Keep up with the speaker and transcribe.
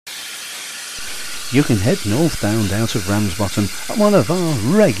you can head northbound out of Ramsbottom on one of our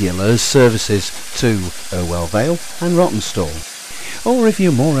regular services to Irwell Vale and Rawtenstall. Or if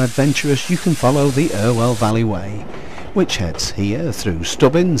you're more adventurous, you can follow the Irwell Valley Way, which heads here through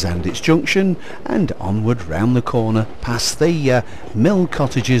Stubbins and its junction and onward round the corner past the mill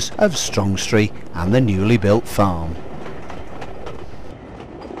cottages of Strongstry and the newly built farm.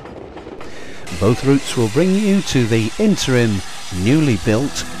 Both routes will bring you to the interim newly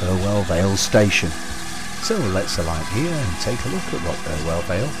built Irwell Vale station. So let's alight here and take a look at what Irwell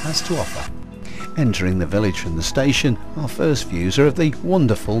Vale has to offer. Entering the village from the station, our first views are of the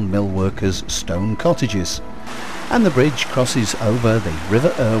wonderful millworkers' stone cottages, and the bridge crosses over the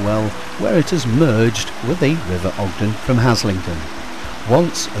River Irwell, where it has merged with the River Ogden from Haslington.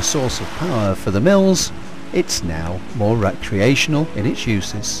 Once a source of power for the mills, it's now more recreational in its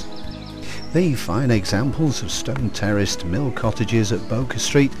uses. The fine examples of stone terraced mill cottages at Boker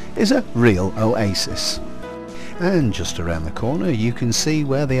Street is a real oasis. And just around the corner you can see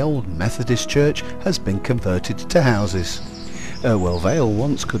where the old Methodist church has been converted to houses. Irwell Vale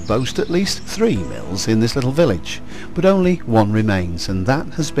once could boast at least 3 mills in this little village, but only one remains, and that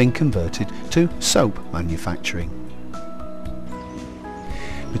has been converted to soap manufacturing.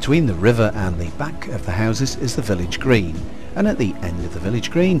 Between the river and the back of the houses is the village green, and at the end of the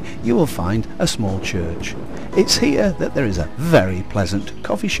village green you will find a small church. It's here that there is a very pleasant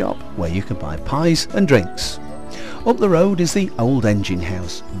coffee shop where you can buy pies and drinks. Up the road is the old engine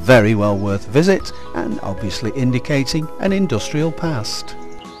house, very well worth a visit and obviously indicating an industrial past.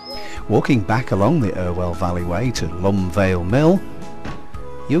 Walking back along the Irwell Valley Way to Lum Vale Mill,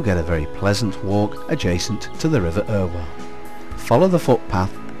 you'll get a very pleasant walk adjacent to the River Irwell. Follow the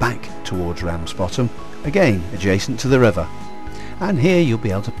footpath back towards Ramsbottom, again adjacent to the river, and here you'll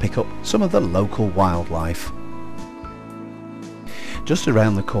be able to pick up some of the local wildlife. Just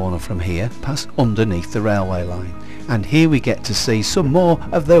around the corner from here, pass underneath the railway line, and here we get to see some more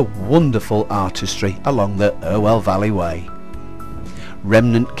of the wonderful artistry along the Irwell Valley Way.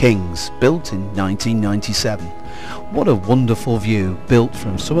 Remnant Kings, built in 1997. What a wonderful view, built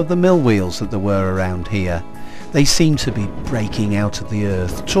from some of the mill wheels that there were around here. They seem to be breaking out of the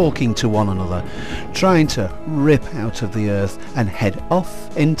earth, talking to one another, trying to rip out of the earth and head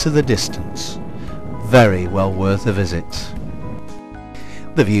off into the distance. Very well worth a visit.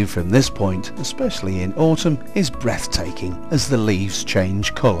 The view from this point, especially in autumn, is breathtaking as the leaves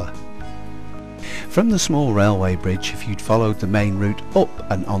change colour. From the small railway bridge, if you'd followed the main route up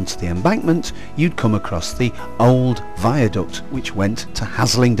and onto the embankment, you'd come across the old viaduct which went to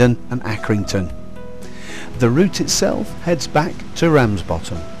Haslington and Accrington. The route itself heads back to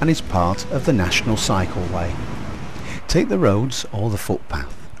Ramsbottom and is part of the National Cycleway. Take the roads or the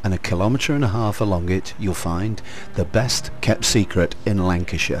footpath, and 1.5 kilometres along it you'll find the best kept secret in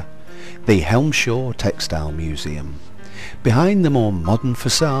Lancashire, the Helmshaw Textile Museum. Behind the more modern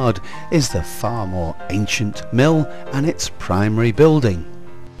facade is the far more ancient mill and its primary building.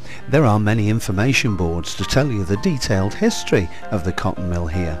 There are many information boards to tell you the detailed history of the cotton mill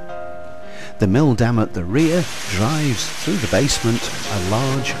here. The mill dam at the rear drives through the basement a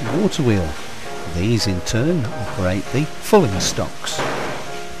large water wheel. These in turn operate the fulling stocks.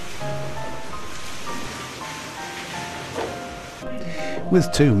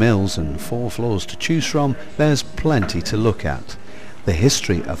 With 2 mills and 4 floors to choose from, there's plenty to look at. The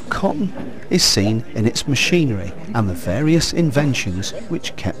history of cotton is seen in its machinery and the various inventions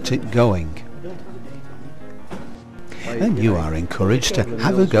which kept it going. And you are encouraged to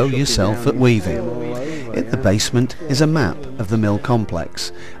have a go yourself at weaving. In the basement is a map of the mill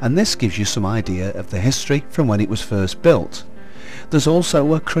complex, and this gives you some idea of the history from when it was first built. There's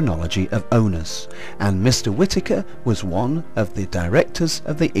also a chronology of owners, and Mr. Whittaker was one of the directors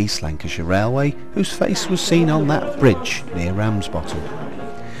of the East Lancashire Railway whose face was seen on that bridge near Ramsbottom.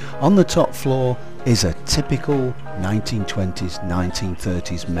 On the top floor is a typical 1920s,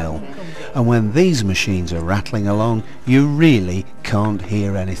 1930s mill, and when these machines are rattling along you really can't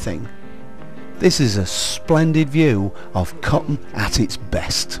hear anything. This is a splendid view of cotton at its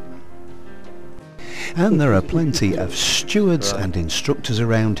best. And there are plenty of stewards and instructors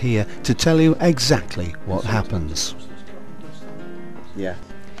around here to tell you exactly what happens. Yeah.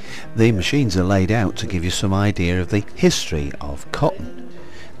 The machines are laid out to give you some idea of the history of cotton.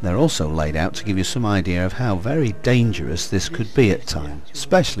 They're also laid out to give you some idea of how very dangerous this could be at times,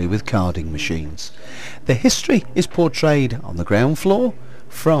 especially with carding machines. The history is portrayed on the ground floor,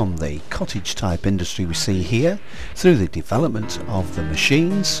 from the cottage type industry we see here, through the development of the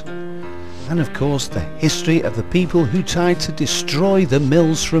machines, and of course the history of the people who tried to destroy the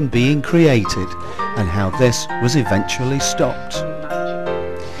mills from being created and how this was eventually stopped.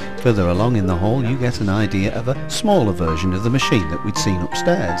 Further along in the hall you get an idea of a smaller version of the machine that we'd seen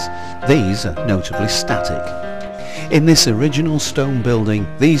upstairs. These are notably static. In this original stone building,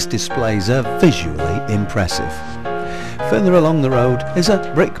 these displays are visually impressive. Further along the road is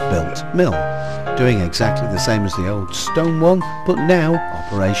a brick-built mill, doing exactly the same as the old stone one, but now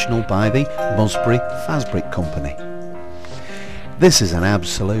operational by the Musbury Fasbrick Company. This is an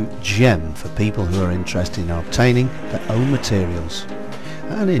absolute gem for people who are interested in obtaining their own materials.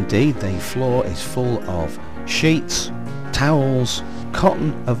 And indeed the floor is full of sheets, towels,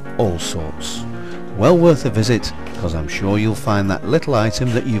 cotton of all sorts. Well worth a visit, because I'm sure you'll find that little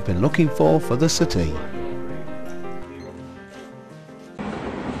item that you've been looking for the settee.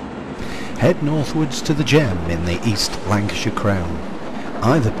 Head northwards to the gem in the East Lancashire Crown,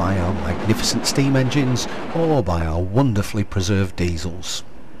 either by our magnificent steam engines or by our wonderfully preserved diesels.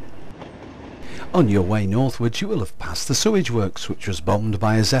 On your way northwards you will have passed the sewage works, which was bombed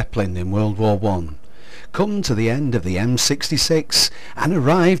by a Zeppelin in World War I, come to the end of the M66 and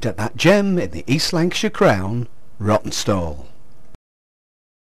arrived at that gem in the East Lancashire Crown, Rawtenstall.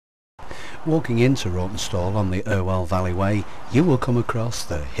 Walking into Rawtenstall on the Irwell Valley Way, you will come across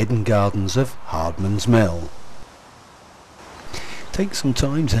the hidden gardens of Hardman's Mill. Take some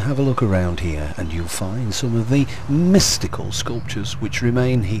time to have a look around here and you'll find some of the mystical sculptures which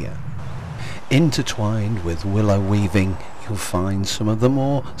remain here. Intertwined with willow weaving, you'll find some of the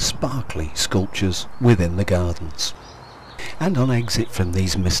more sparkly sculptures within the gardens. And on exit from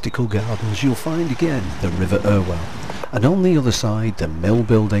these mystical gardens you'll find again the River Irwell, and on the other side the mill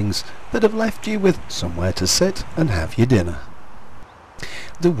buildings that have left you with somewhere to sit and have your dinner.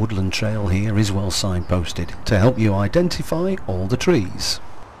 The woodland trail here is well signposted to help you identify all the trees.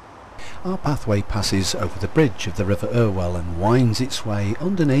 Our pathway passes over the bridge of the River Irwell and winds its way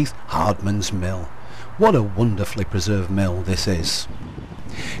underneath Hardman's Mill. What a wonderfully preserved mill this is.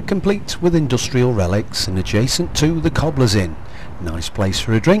 Complete with industrial relics and adjacent to the Cobbler's Inn. Nice place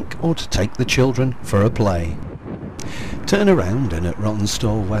for a drink or to take the children for a play. Turn around and at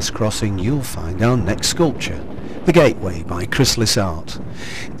Rawtenstall West Crossing you'll find our next sculpture, the Gateway by Chrysalis Art.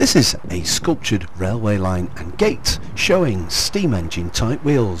 This is a sculptured railway line and gate showing steam engine type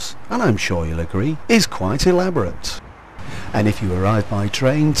wheels, and I'm sure you'll agree is quite elaborate. And if you arrive by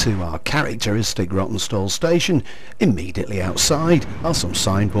train to our characteristic Rawtenstall station, immediately outside are some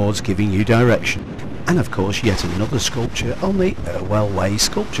signboards giving you direction, and of course yet another sculpture on the Irwell Way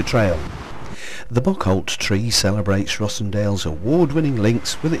sculpture trail. The Bockholt tree celebrates Rossendale's award-winning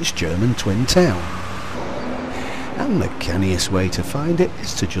links with its German twin town. And the canniest way to find it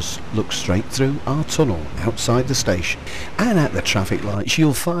is to just look straight through our tunnel outside the station, and at the traffic lights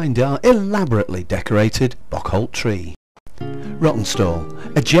you'll find our elaborately decorated Bockholt tree.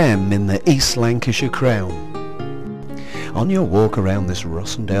 Rawtenstall, a gem in the East Lancashire Crown. On your walk around this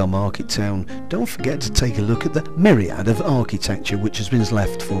Rossendale market town, don't forget to take a look at the myriad of architecture which has been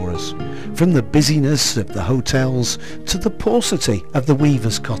left for us, from the busyness of the hotels to the paucity of the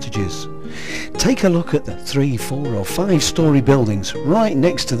weavers' cottages. Take a look at the 3, 4 or 5 story buildings right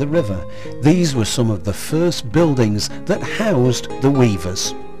next to the river. These were some of the first buildings that housed the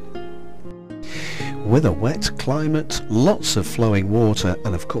weavers. With a wet climate, lots of flowing water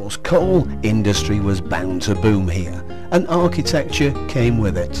and of course coal, industry was bound to boom here, and architecture came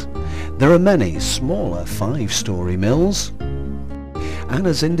with it. There are many smaller 5-story mills, and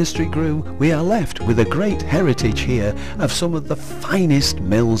as industry grew we are left with a great heritage here of some of the finest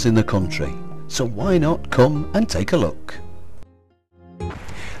mills in the country. So why not come and take a look?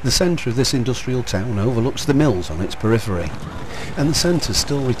 The centre of this industrial town overlooks the mills on its periphery, and the centre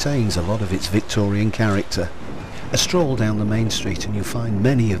still retains a lot of its Victorian character. A stroll down the main street and you find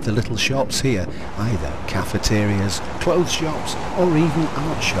many of the little shops here, either cafeterias, clothes shops or even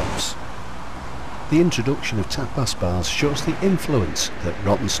art shops. The introduction of tapas bars shows the influence that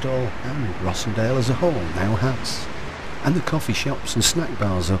Rawtenstall and Rossendale as a whole now has, and the coffee shops and snack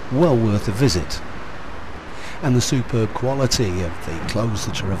bars are well worth a visit. And the superb quality of the clothes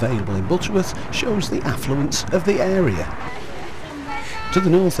that are available in Butterworth shows the affluence of the area. To the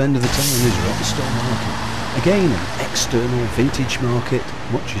north end of the town is Rawtenstall Market, again an external vintage market,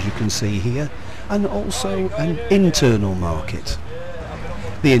 much as you can see here, and also an internal market.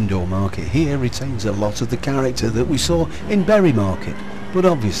 The indoor market here retains a lot of the character that we saw in Bury Market, but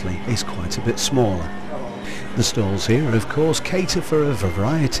obviously is quite a bit smaller. The stalls here of course cater for a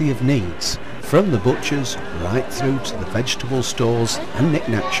variety of needs, from the butchers right through to the vegetable stores and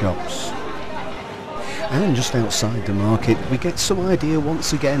knick-knack shops. And just outside the market we get some idea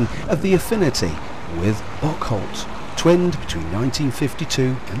once again of the affinity with Bockholt, twinned between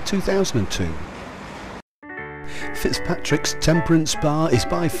 1952 and 2002. Fitzpatrick's Temperance Bar is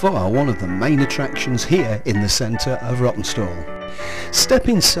by far one of the main attractions here in the centre of Rawtenstall. Step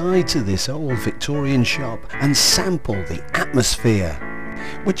inside to this old Victorian shop and sample the atmosphere,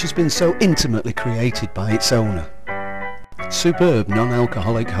 which has been so intimately created by its owner. Superb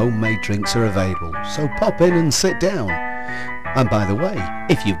non-alcoholic homemade drinks are available, so pop in and sit down. And by the way,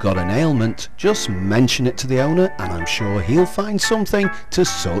 if you've got an ailment, just mention it to the owner and I'm sure he'll find something to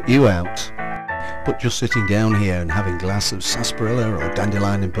sort you out. But just sitting down here and having a glass of sarsaparilla or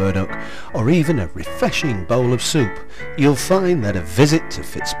dandelion and burdock, or even a refreshing bowl of soup, you'll find that a visit to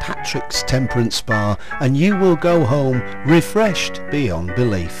Fitzpatrick's Temperance Bar and you will go home refreshed beyond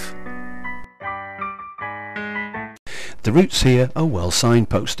belief. The routes here are well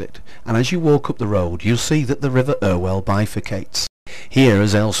signposted, and as you walk up the road you'll see that the River Irwell bifurcates. Here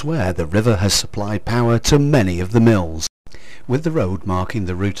as elsewhere the river has supplied power to many of the mills. With the road marking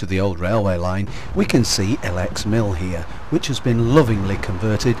the route of the old railway line, we can see Irwell Mill here, which has been lovingly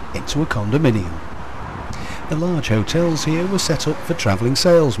converted into a condominium. The large hotels here were set up for travelling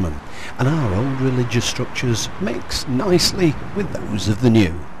salesmen, and our old religious structures mix nicely with those of the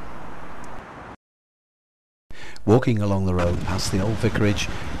new. Walking along the road past the old vicarage,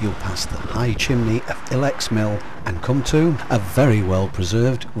 you'll pass the high chimney of Irwell Mill and come to a very well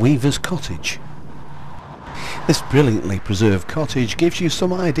preserved weaver's cottage. This brilliantly preserved cottage gives you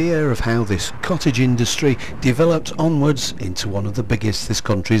some idea of how this cottage industry developed onwards into one of the biggest this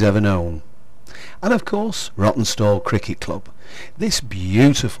country's ever known. And of course, Rawtenstall Cricket Club. This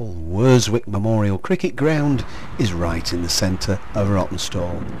beautiful Worswick Memorial Cricket Ground is right in the centre of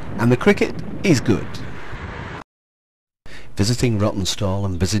Rawtenstall, and the cricket is good. Visiting Rawtenstall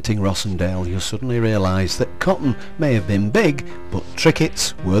and visiting Rossendale, you'll suddenly realise that cotton may have been big, but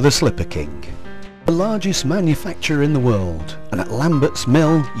Tricketts were the slipper king. The largest manufacturer in the world, and at Lambert's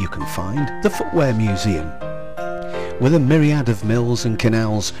Mill you can find the Footwear Museum. With a myriad of mills and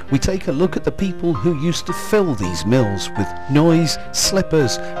canals, we take a look at the people who used to fill these mills with noise,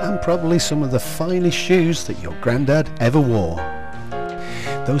 slippers and probably some of the finest shoes that your granddad ever wore.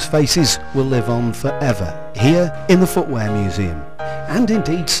 Those faces will live on forever here in the Footwear Museum, and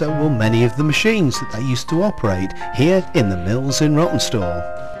indeed so will many of the machines that they used to operate here in the mills in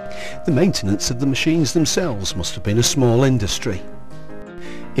Rawtenstall. The maintenance of the machines themselves must have been a small industry.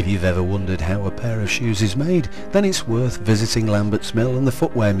 If you've ever wondered how a pair of shoes is made, then it's worth visiting Lambert's Mill and the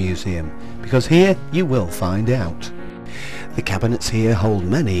Footwear Museum, because here you will find out. The cabinets here hold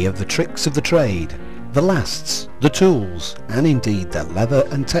many of the tricks of the trade, the lasts, the tools, and indeed the leather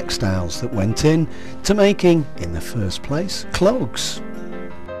and textiles that went in to making, in the first place, clogs.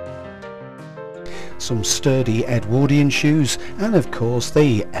 Some sturdy Edwardian shoes, and of course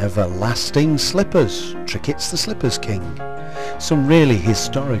the everlasting slippers, Tricketts the Slippers King. Some really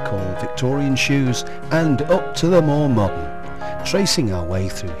historical Victorian shoes, and up to the more modern, tracing our way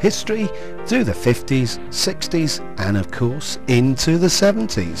through history, through the 50s, 60s, and of course into the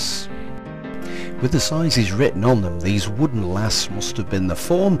 70s. With the sizes written on them, these wooden lasts must have been the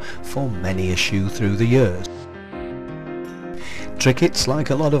form for many a shoe through the years. Tricketts,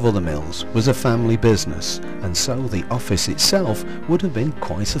 like a lot of other mills, was a family business, and so the office itself would have been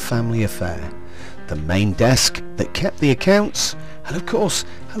quite a family affair. The main desk that kept the accounts, and of course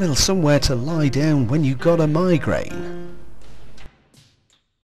a little somewhere to lie down when you got a migraine.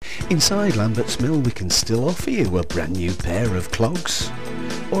 Inside Lambert's Mill we can still offer you a brand new pair of clogs,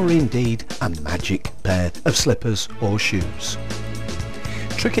 or indeed a magic pair of slippers or shoes.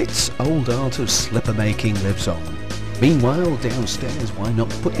 Tricketts' old art of slipper making lives on. Meanwhile, downstairs, why not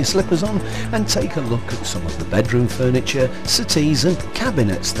put your slippers on and take a look at some of the bedroom furniture, settees and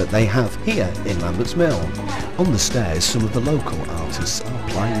cabinets that they have here in Lambert's Mill. On the stairs, some of the local artists are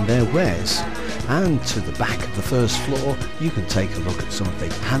plying their wares, and to the back of the first floor you can take a look at some of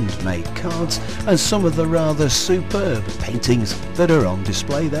the handmade cards and some of the rather superb paintings that are on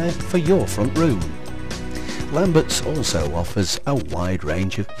display there for your front room. Lambert's also offers a wide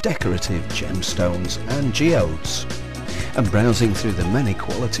range of decorative gemstones and geodes. And browsing through the many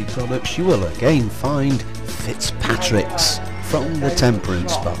quality products you will again find Fitzpatrick's from the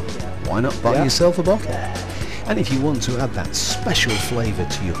Temperance Bar. Why not buy yourself a bottle? And if you want to add that special flavour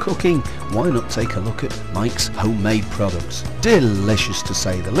to your cooking, why not take a look at Mike's homemade products? Delicious to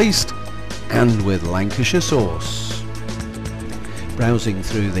say the least, and with Lancashire sauce. Browsing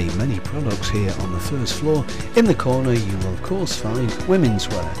through the many products here on the first floor, in the corner you will of course find women's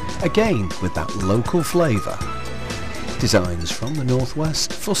wear, again with that local flavour. Designs from the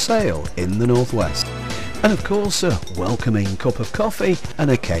Northwest for sale in the Northwest. And of course a welcoming cup of coffee and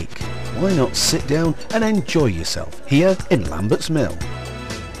a cake. Why not sit down and enjoy yourself here in Lambert's Mill?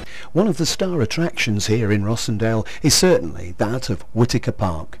 One of the star attractions here in Rawtenstall is certainly that of Whitaker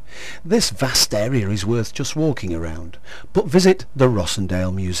Park. This vast area is worth just walking around, but visit the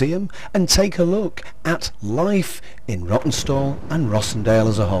Rawtenstall Museum and take a look at life in Rawtenstall and Rawtenstall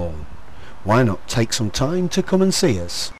as a whole. Why not take some time to come and see us?